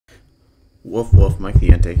Woof woof, Mike the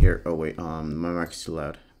Entei here. Oh wait, my mic's too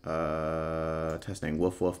loud. Testing.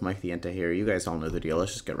 Woof woof, Mike the Entei here. You guys all know the deal.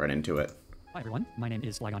 Let's just get right into it. Hi everyone, my name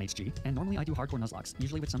is FlygonHG, and normally I do hardcore Nuzlocks,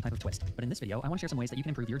 usually with some type of twist. But in this video, I want to share some ways that you can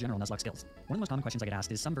improve your general Nuzlocke skills. One of the most common questions I get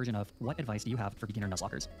asked is some version of, what advice do you have for beginner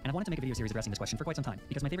Nuzlockers? And I wanted to make a video series addressing this question for quite some time,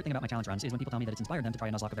 because my favorite thing about my challenge runs is when people tell me that it's inspired them to try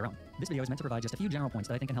a Nuzlocke of their own. This video is meant to provide just a few general points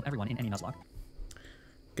that I think can help everyone in any Nuzlocke.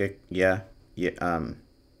 Okay, yeah,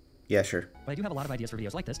 sure. But I do have a lot of ideas for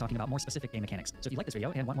videos like this talking about more specific game mechanics. So if you like this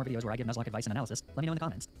video and want more videos where I give Nuzlocke advice and analysis, let me know in the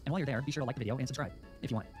comments. And while you're there, be sure to like the video and subscribe if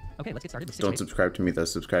you want. Okay, let's get started with Don't subscribe to me though.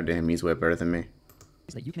 Subscribe to him. He's way better than me.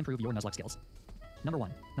 that you can improve your Nuzlocke skills. Number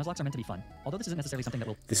 1. Nuzlocks are meant to be fun. Although this isn't necessarily something that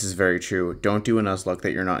will... This is very true. Don't do a Nuzlocke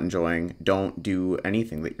that you're not enjoying. Don't do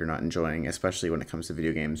anything that you're not enjoying, especially when it comes to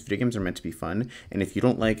video games. Video games are meant to be fun, and if you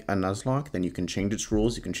don't like a Nuzlocke, then you can change its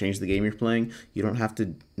rules, you can change the game you're playing. You don't have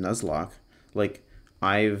to Nuzlocke. Like,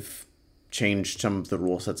 I've changed some of the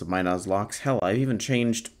rule sets of my Nuzlocks. Hell, I've even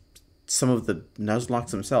changed some of the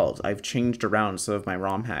Nuzlocks themselves. I've changed around some of my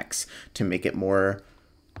ROM hacks to make it more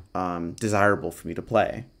desirable for me to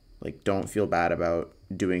play. Like, don't feel bad about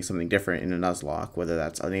doing something different in a Nuzlocke, whether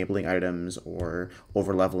that's enabling items or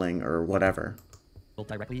over-leveling or whatever. Will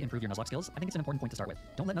directly improve your Nuzlocke skills. I think it's an important point to start with.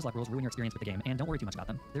 Don't let Nuzlocke rules ruin your experience with the game, and don't worry too much about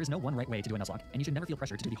them. There is no one right way to do a Nuzlocke, and you should never feel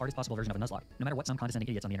pressure to do the hardest possible version of a Nuzlocke, no matter what some condescending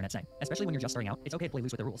idiots on the internet say. Especially when you're just starting out, it's okay to play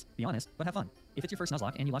loose with the rules. Be honest, but have fun. If it's your first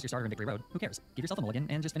Nuzlocke and you lost your starter in Victory Road, who cares? Give yourself a mulligan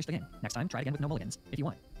and just finish the game. Next time, try again with no mulligans, if you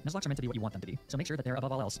want. Nuzlocks are meant to be what you want them to be, so make sure that they're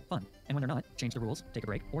above all else fun. And when they're not, change the rules, take a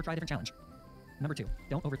break, or try a different challenge. Number 2,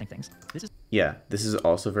 don't overthink things. This is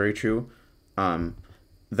also very true.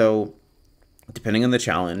 Though, depending on the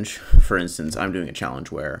challenge, for instance, I'm doing a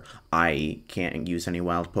challenge where I can't use any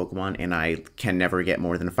wild Pokemon, and I can never get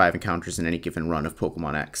more than 5 encounters in any given run of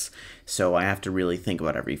Pokemon X. So I have to really think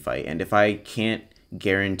about every fight, and if I can't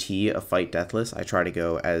guarantee a fight deathless, I try to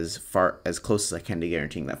go as close as I can to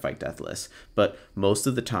guaranteeing that fight deathless. But most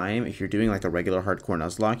of the time, if you're doing like a regular hardcore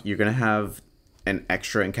Nuzlocke, you're gonna have an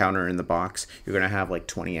extra encounter in the box. You're gonna have like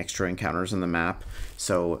 20 extra encounters on the map.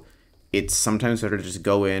 So it's sometimes better to just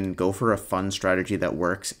go for a fun strategy that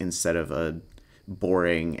works instead of a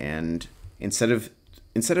boring, and instead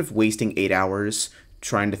of wasting 8 hours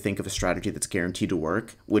trying to think of a strategy that's guaranteed to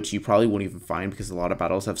work, which you probably won't even find because a lot of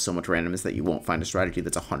battles have so much randomness that you won't find a strategy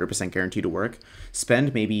that's 100% guaranteed to work.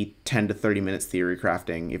 Spend maybe 10 to 30 minutes theory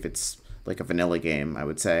crafting if it's like a vanilla game, I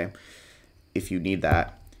would say, if you need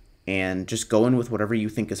that. And just go in with whatever you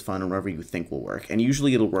think is fun and whatever you think will work. And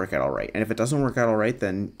usually it'll work out all right. And if it doesn't work out all right,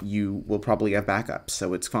 then you will probably have backups,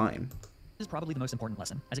 so it's fine. This is probably the most important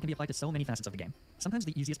lesson, as it can be applied to so many facets of the game. Sometimes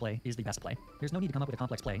the easiest play is the best play. There's no need to come up with a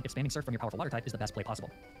complex play if spamming Surf from your powerful water type is the best play possible.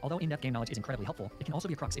 Although in-depth game knowledge is incredibly helpful, it can also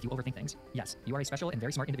be a crux if you overthink things. Yes, you are a special and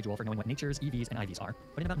very smart individual for knowing what natures, EVs, and IVs are,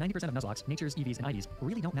 but in about 90% of Nuzlocks, natures, EVs, and IVs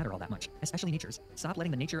really don't matter all that much, especially natures. Stop letting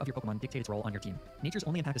the nature of your Pokemon dictate its role on your team. Natures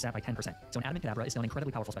only impact a stat by 10%, so an Adamant Kadabra is still an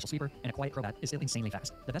incredibly powerful special sweeper, and a Quiet Crobat is still insanely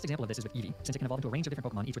fast. The best example of this is with Eevee, since it can evolve into a range of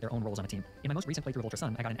different Pokemon each with their own roles on a team. In my most recent playthrough of Ultra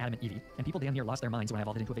Sun, I got an Adamant Eevee, and people damn near lost their minds when I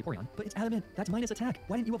evolved it into a Vaporeon. But it's Adamant! That's minus attack!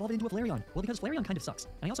 Why didn't you evolve it into a Flareon? Well, because Flareon kind of sucks.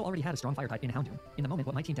 And I also already had a strong fire type in Houndoom. In the moment,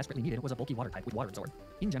 what my team desperately needed was a bulky water type with Water Absorb.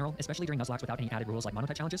 In general, especially during Nuzlocke without any added rules like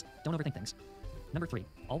monotype challenges, don't overthink things. Number 3,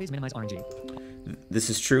 always minimize RNG. This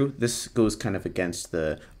is true. This goes kind of against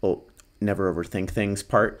the never overthink things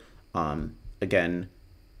part. Again,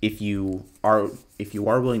 if you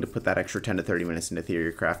are willing to put that extra 10 to 30 minutes into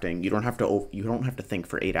theory crafting, you don't have to think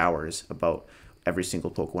for 8 hours about every single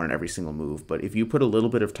Pokemon and every single move. But if you put a little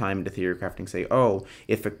bit of time into theory crafting, say, oh,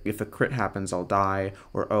 if a crit happens, I'll die,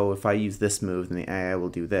 or oh, if I use this move, then the AI will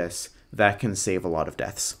do this, that can save a lot of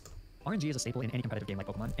deaths. RNG is a staple in any competitive game like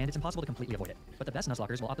Pokemon, and it's impossible to completely avoid it. But the best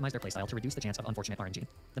Nuzlockers will optimize their playstyle to reduce the chance of unfortunate RNG.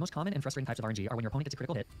 The most common and frustrating types of RNG are when your opponent gets a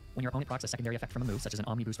critical hit, when your opponent procs a secondary effect from a move such as an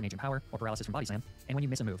Omni boost from Ancient Power or paralysis from Body Slam, and when you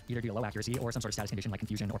miss a move, either due to low accuracy or some sort of status condition like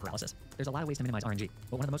confusion or paralysis. There's a lot of ways to minimize RNG,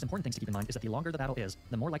 but one of the most important things to keep in mind is that the longer the battle is,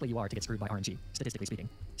 the more likely you are to get screwed by RNG, statistically speaking.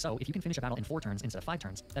 So if you can finish a battle in 4 turns instead of 5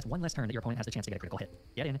 turns, that's one less turn that your opponent has the chance to get a critical hit.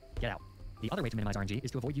 Get in, get out. The other way to minimize RNG is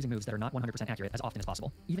to avoid using moves that are not 100% accurate as often as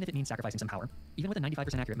possible, even if it means sacrificing some power. Even with a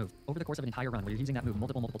 95% accurate move, over the course of an entire run where you're using that move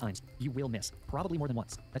multiple times, you will miss, probably more than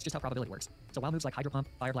once. That's just how probability works. So while moves like Hydro Pump,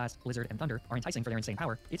 Fire Blast, Blizzard, and Thunder are enticing for their insane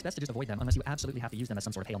power, it's best to just avoid them unless you absolutely have to use them as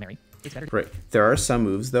some sort of Hail Mary. It's better to... Right. There are some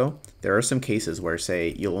moves, though. There are some cases where,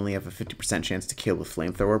 say, you'll only have a 50% chance to kill with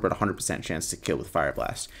Flamethrower, but a 100% chance to kill with Fire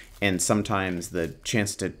Blast. And sometimes the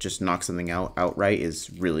chance to just knock something out outright is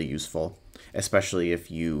really useful. especially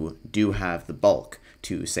if you do have the bulk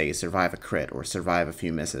to, say, survive a crit or survive a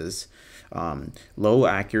few misses. Low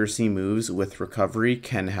accuracy moves with recovery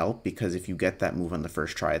can help, because if you get that move on the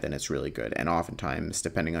first try, then it's really good. And oftentimes,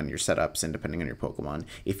 depending on your setups and depending on your Pokemon,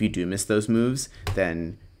 if you do miss those moves,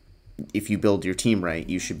 then if you build your team right,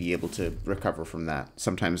 you should be able to recover from that,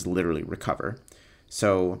 sometimes literally recover.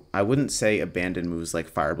 So I wouldn't say abandon moves like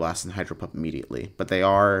Fire Blast and Hydro Pump immediately, but they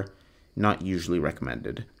are not usually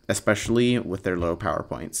recommended, especially with their low power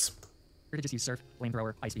points. To just use Surf,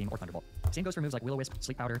 Flamethrower, Ice Beam, or Thunderbolt. Same goes for moves like Will-O-Wisp,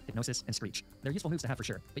 Sleep Powder, Hypnosis, and Screech. They're useful moves to have for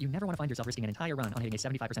sure, but you never want to find yourself risking an entire run on hitting a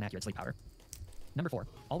 75% accurate Sleep Powder. Number 4,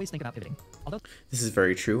 always think about pivoting. Although this is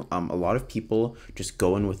very true. A lot of people just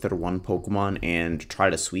go in with their one Pokemon and try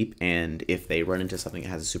to sweep, and if they run into something that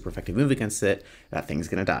has a super effective move against it, that thing's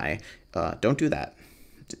gonna die. Don't do that.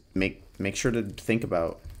 Make sure to think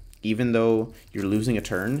about, even though you're losing a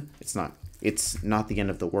turn, it's not the end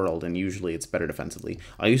of the world, and usually it's better defensively.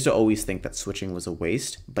 I used to always think that switching was a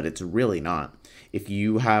waste, but it's really not. If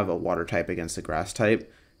you have a water type against a grass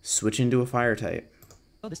type, switch into a fire type.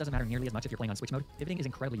 Though this doesn't matter nearly as much if you're playing on switch mode, pivoting is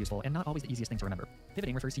incredibly useful and not always the easiest thing to remember.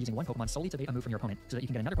 Pivoting refers to using one Pokemon solely to bait a move from your opponent so that you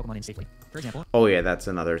can get another Pokemon in safely. For example... Oh yeah, that's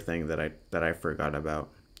another thing that I forgot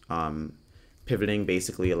about. Pivoting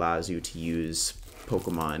basically allows you to use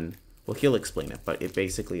Pokemon... Well, he'll explain it, but it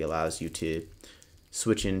basically allows you to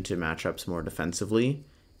switch into matchups more defensively,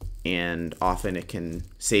 and often it can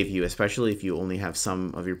save you, especially if you only have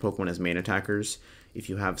some of your Pokemon as main attackers. If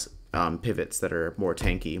you have pivots that are more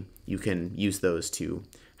tanky, you can use those to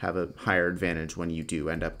have a higher advantage when you do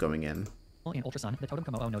end up going in. In Ultra Sun, the Totem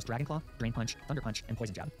Komodo knows Dragon Claw, Drain Punch, Thunder Punch, and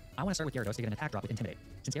Poison Jab. I want to start with Gyarados to get an attack drop with Intimidate.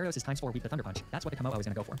 Since Gyarados is ×4 weak to Thunder Punch, that's what the Komodo is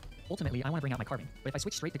going to go for. Ultimately, I want to bring out my Carving, but if I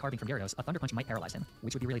switch straight to Carving from Gyarados, a Thunder Punch might paralyze him,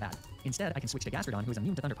 which would be really bad. Instead, I can switch to Gastrodon, who is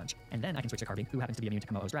immune to Thunder Punch, and then I can switch to Carving, who happens to be immune to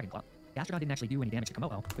Komodo's Dragon Claw. Gastrodon didn't actually do any damage to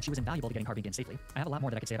Komodo, but she was invaluable to getting Carving in safely. I have a lot more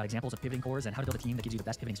that I could say about examples of pivoting cores and how to build a team that gives you the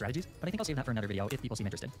best pivoting strategies, but I think I'll save that for another video if people seem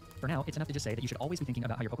interested. For now, it's enough to just say that you should always be thinking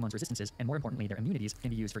about how your Pokemon's resistances, and more importantly, their immunities, can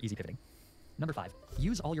be used for easy pivoting. Number 5,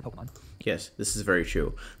 use all your Pokemon. Yes, this is very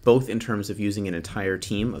true, both in terms of using an entire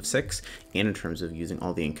team of 6 and in terms of using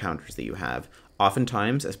all the encounters that you have.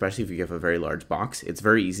 Oftentimes, especially if you have a very large box, it's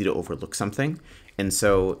very easy to overlook something, and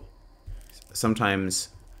so sometimes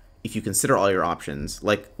if you consider all your options,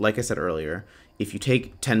 like I said earlier, if you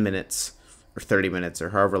take 10 minutes or 30 minutes or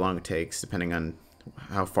however long it takes, depending on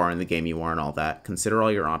how far in the game you are and all that, consider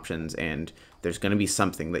all your options, and there's going to be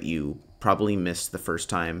something that you probably missed the first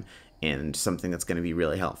time and something that's going to be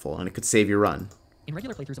really helpful, and it could save your run. In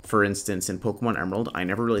regular playthroughs, for instance, in Pokemon Emerald, I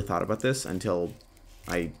never really thought about this until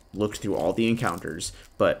I looked through all the encounters,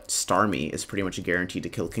 but Starmie is pretty much guaranteed to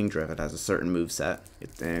kill Kingdrift. It has a certain moveset,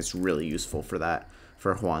 and it's really useful for that,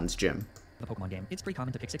 for Juan's gym. The Pokemon game, it's pretty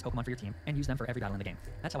common to pick 6 Pokemon for your team and use them for every battle in the game.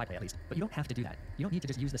 That's how I play, at least. But you don't have to do that. You don't need to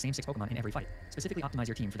just use the same 6 Pokemon in every fight. Specifically optimize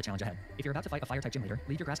your team for the challenge ahead. If you're about to fight a fire-type gym leader,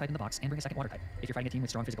 leave your grass type in the box and bring a second water type. If you're fighting a team with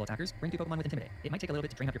strong physical attackers, bring 2 Pokemon with Intimidate. It might take a little bit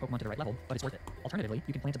to train up your Pokemon to the right level, but it's worth it. Alternatively,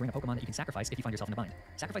 you can plan to bring a Pokemon that you can sacrifice if you find yourself in a bind.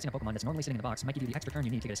 Sacrificing a Pokemon that's normally sitting in the box might give you the extra turn you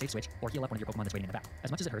need to get a safe switch or heal up one of your Pokemon that's waiting in the back. As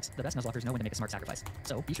much as it hurts, the best Nuzlockers know when to make a smart sacrifice.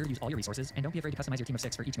 So be sure to use all your resources and don't be afraid to customize your team of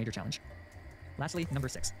 6 for each major challenge. Lastly, number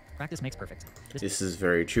 6. Practice makes perfect. This is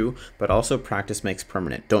very true, but also practice makes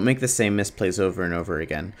permanent. Don't make the same misplays over and over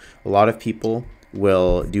again. A lot of people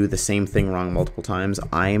will do the same thing wrong multiple times.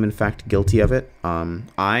 I am in fact guilty of it.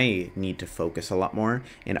 I need to focus a lot more,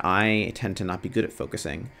 and I tend to not be good at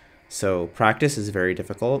focusing. So practice is very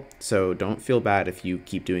difficult, so don't feel bad if you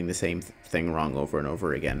keep doing the same thing wrong over and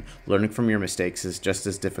over again. Learning from your mistakes is just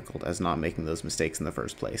as difficult as not making those mistakes in the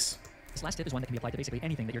first place. This last tip is one that can be applied to basically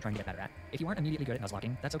anything that you're trying to get better at. If you aren't immediately good at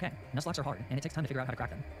Nuzlocking, that's okay. Nuzlocks are hard, and it takes time to figure out how to crack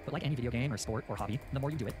them. But like any video game or sport or hobby, the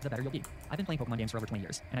more you do it, the better you'll be. I've been playing Pokemon games for over 20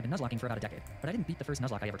 years, and I've been Nuzlocking for about a decade. But I didn't beat the first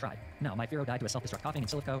Nuzlocke I ever tried. No, my Fearow died to a self-destruct coughing in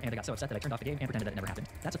Silico, and I got so upset that I turned off the game and pretended that it never happened.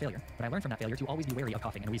 That's a failure. But I learned from that failure to always be wary of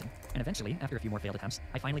coughing and wheezing. And eventually, after a few more failed attempts,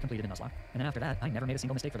 I finally completed a Nuzlocke. And then after that, I never made a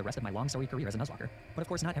single mistake for the rest of my long storied career as a Nuzlocker. But of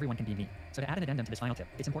course, not everyone can be me. So to add an addendum to this final tip,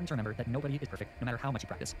 it's important to remember that nobody is perfect, no matter how much you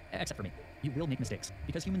practice. Except for me. You will make mistakes,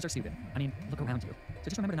 because humans are stupid. I mean, look around you. So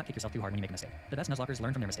just remember to not kick yourself too hard when you make a mistake. The best Nuzlockers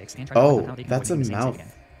learn from their mistakes and try to work out how they can that's a avoid making the same mouth, mistake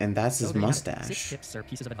again. and that's his So there you have it. mustache. 6 tips or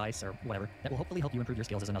pieces of advice or whatever that will hopefully help you improve your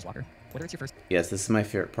skills as a Nuzlocker. Whether it's your first Yes, this is my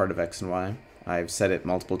favorite part of X and Y. I've said it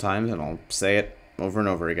multiple times, and I'll say it over and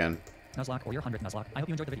over again. Nuzlocke or your 100th Nuzlocke, I hope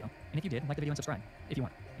you enjoyed the video. And if you did, like the video and subscribe, if you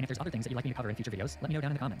want. And if there's other things that you'd like me to cover in future videos, let me know down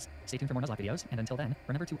in the comments. Stay tuned for more Nuzlocke videos, and until then,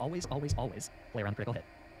 remember to always, always, always play around critical hit.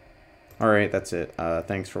 Alright, that's it.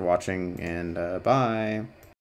 Thanks for watching, and bye.